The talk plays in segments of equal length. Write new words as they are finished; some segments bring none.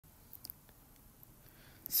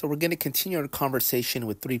So we're going to continue our conversation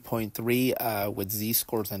with 3.3 with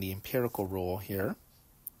z-scores and the empirical rule here.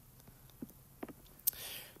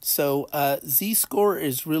 So z-score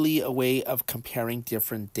is really a way of comparing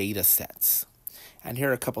different data sets. And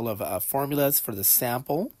here are a couple of formulas for the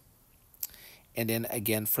sample and then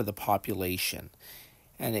again for the population.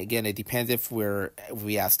 And again, it depends if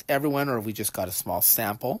we asked everyone or if we just got a small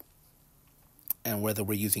sample, and whether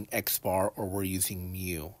we're using X bar or we're using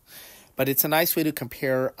mu. But it's a nice way to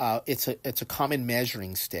compare. It's a common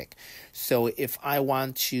measuring stick. So if I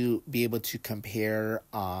want to be able to compare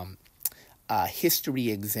a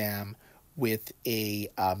history exam with a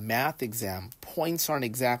math exam, points aren't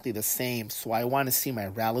exactly the same. So I want to see my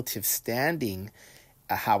relative standing,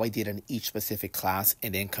 how I did in each specific class,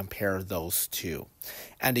 and then compare those two.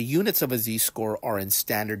 And the units of a z-score are in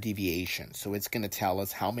standard deviation. So it's going to tell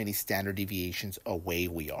us how many standard deviations away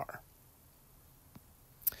we are.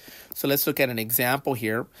 So let's look at an example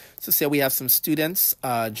here. So say we have some students,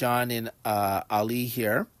 John and Ali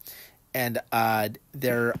here, and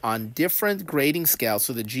they're on different grading scales.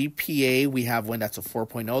 So the GPA, we have one that's a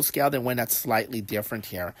 4.0 scale, then one that's slightly different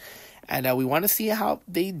here. And we want to see how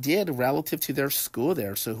they did relative to their school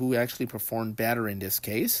there. So who actually performed better in this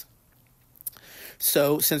case.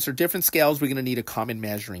 So since they're different scales, we're going to need a common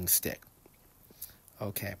measuring stick.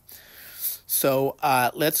 Okay. So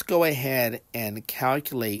let's go ahead and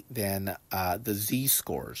calculate then the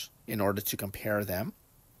z-scores in order to compare them.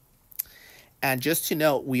 And just to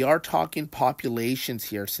note, we are talking populations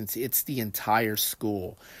here since it's the entire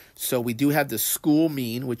school. So we do have the school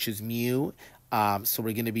mean, which is mu. So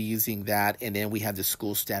we're going to be using that. And then we have the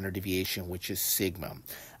school standard deviation, which is sigma.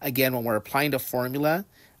 Again, when we're applying the formula,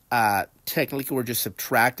 technically we're just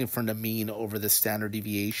subtracting from the mean over the standard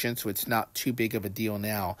deviation. So it's not too big of a deal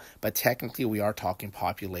now. But technically we are talking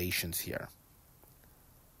populations here.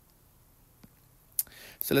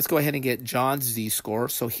 So let's go ahead and get John's z-score.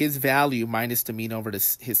 So his value minus the mean over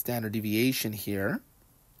his standard deviation here.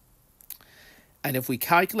 And if we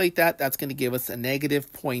calculate that, that's going to give us a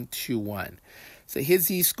negative 0.21. So his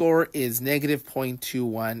z-score is negative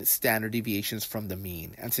 0.21 standard deviations from the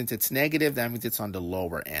mean. And since it's negative, that means it's on the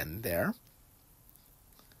lower end there.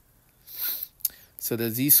 So the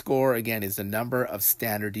z-score, again, is the number of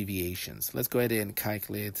standard deviations. Let's go ahead and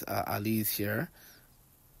calculate Ali's here.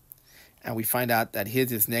 And we find out that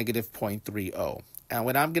his is negative 0.30. And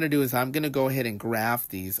what I'm going to do is I'm going to go ahead and graph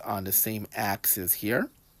these on the same axis here,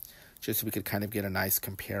 just so we could kind of get a nice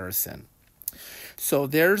comparison. So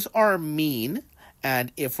there's our mean.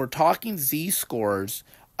 And if we're talking z-scores,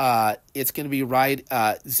 it's going to be right,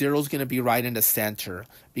 0 is going to be right in the center.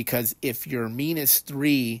 Because if your mean is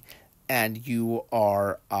 3 and you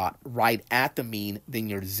are right at the mean, then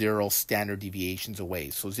you're 0 standard deviations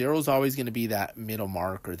away. So 0 is always going to be that middle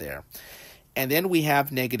marker there. And then we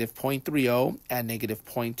have negative 0.30 and negative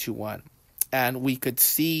 0.21. And we could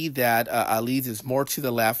see that Ali's is more to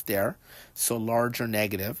the left there, so larger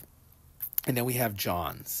negative. And then we have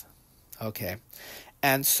John's. Okay.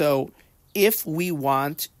 And so if we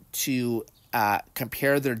want to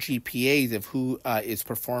compare their GPAs of who is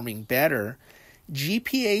performing better,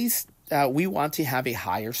 GPAs, we want to have a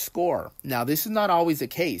higher score. Now, this is not always the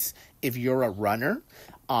case. If you're a runner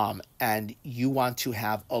and you want to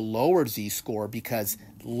have a lower z-score because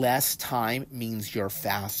less time means you're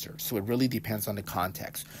faster. So it really depends on the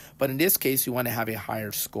context. But in this case, we want to have a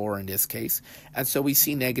higher score in this case. And so we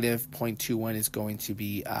see negative 0.21 is going to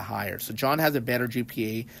be higher. So John has a better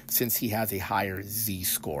GPA since he has a higher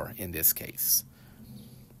z-score in this case.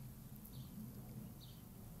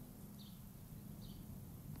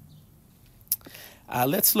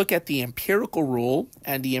 Let's look at the empirical rule.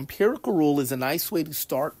 And the empirical rule is a nice way to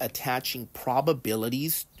start attaching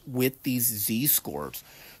probabilities with these z-scores.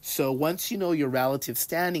 So once you know your relative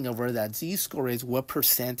standing of where that z-score is, what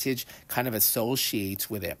percentage kind of associates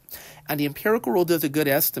with it. And the empirical rule does a good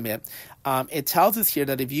estimate. It tells us here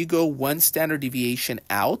that if you go one standard deviation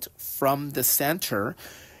out from the center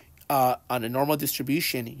on a normal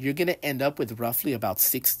distribution, you're going to end up with roughly about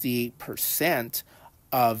 68%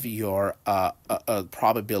 of your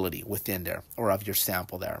probability within there, or of your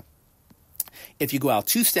sample there. If you go out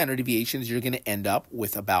 2 standard deviations, you're going to end up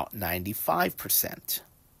with about 95%.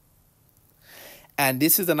 And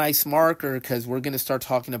this is a nice marker because we're going to start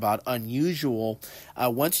talking about unusual.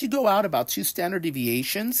 Once you go out about 2 standard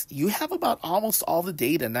deviations, you have about almost all the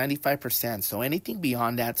data, 95%. So anything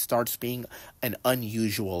beyond that starts being an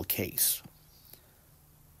unusual case.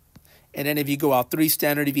 And then if you go out 3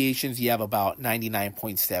 standard deviations, you have about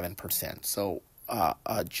 99.7%. So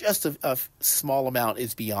just a small amount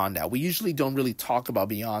is beyond that. We usually don't really talk about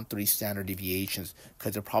beyond 3 standard deviations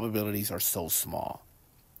because the probabilities are so small.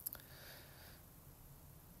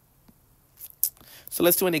 So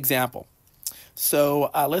let's do an example. So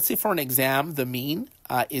let's say for an exam, the mean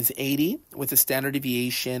is 80 with a standard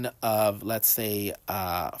deviation of, let's say,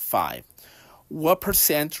 5. What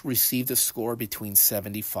percent received a score between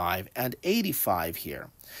 75 and 85 here?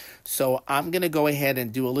 So I'm going to go ahead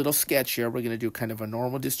and do a little sketch here. We're going to do kind of a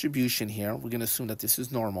normal distribution here. We're going to assume that this is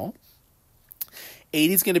normal.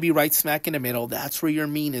 80 is going to be right smack in the middle. That's where your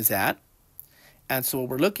mean is at. And so what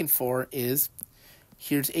we're looking for is,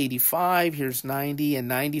 here's 85, here's 90, and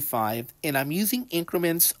 95. And I'm using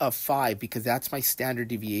increments of 5 because that's my standard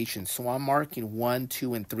deviation. So I'm marking 1,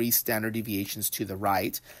 2, and 3 standard deviations to the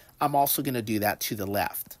right. I'm also going to do that to the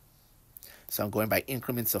left. So I'm going by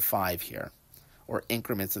increments of 5 here, or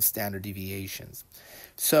increments of standard deviations.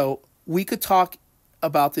 So we could talk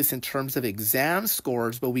about this in terms of exam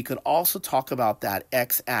scores, but we could also talk about that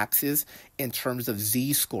x-axis in terms of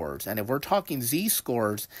z-scores. And if we're talking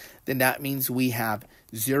z-scores, then that means we have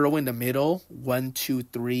 0 in the middle, 1, 2,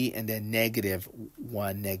 3, and then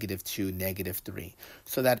 -1, -2, -3.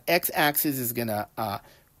 So that x-axis is going to,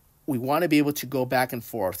 we want to be able to go back and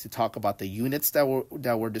forth to talk about the units that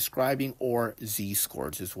we're describing, or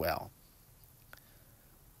z-scores as well.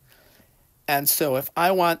 And so if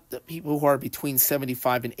I want the people who are between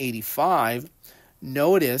 75 and 85,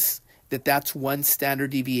 notice that that's 1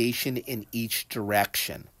 standard deviation in each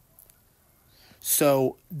direction.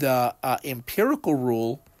 So the empirical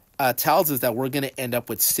rule tells us that we're going to end up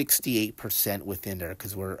with 68% within there,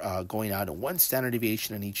 because we're going out in 1 standard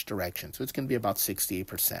deviation in each direction. So it's going to be about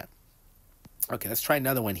 68%. Okay, let's try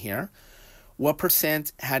another one here. What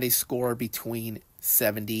percent had a score between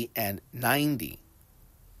 70 and 90?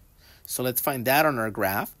 So let's find that on our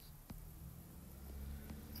graph.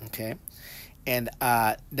 Okay, and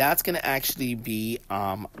that's going to actually be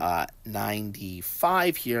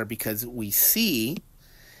 95 here, because we see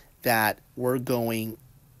that we're going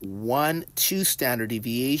 1, 2 standard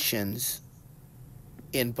deviations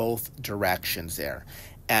in both directions there.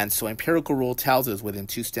 And so empirical rule tells us within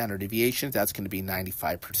 2 standard deviations, that's going to be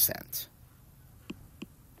 95%.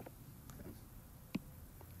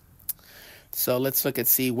 So let's look at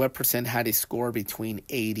see what percent had a score between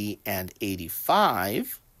 80 and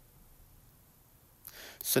 85.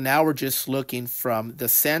 So now we're just looking from the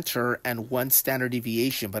center and 1 standard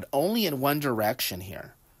deviation, but only in 1 direction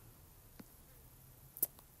here.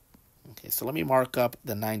 Okay, so let me mark up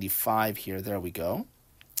the 95 here. There we go.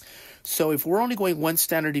 So if we're only going 1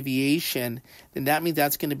 standard deviation, then that means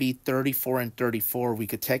that's going to be 34 and 34. We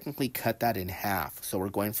could technically cut that in half. So we're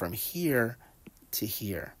going from here to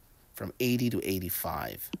here, from 80 to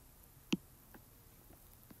 85.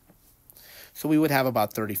 So we would have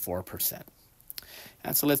about 34%.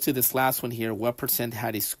 And so let's do this last one here. What percent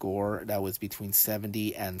had a score that was between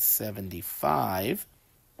 70 and 75%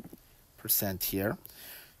 here?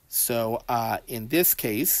 So in this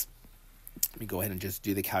case, let me go ahead and just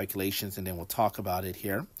do the calculations and then we'll talk about it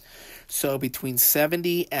here. So between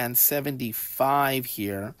 70 and 75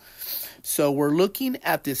 here, so we're looking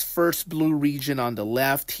at this first blue region on the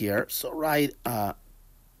left here. So right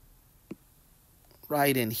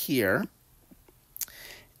in here.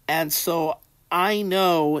 And so I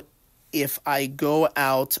know if I go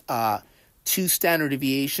out 2 standard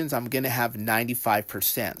deviations, I'm going to have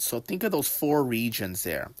 95%. So think of those 4 regions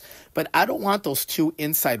there. But I don't want those 2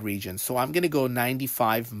 inside regions. So I'm going to go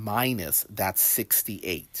 95 minus that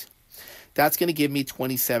 68. That's going to give me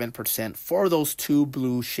 27% for those 2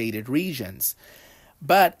 blue shaded regions.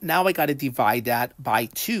 But now I got to divide that by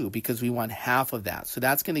 2 because we want half of that. So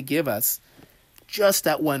that's going to give us just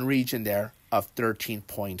that 1 region there of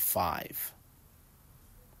 13.5.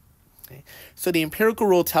 Okay. So the empirical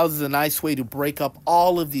rule tells us a nice way to break up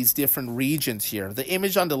all of these different regions here. The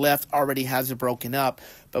image on the left already has it broken up,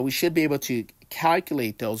 but we should be able to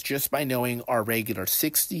calculate those just by knowing our regular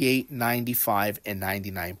 68, 95, and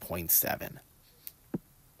 99.7.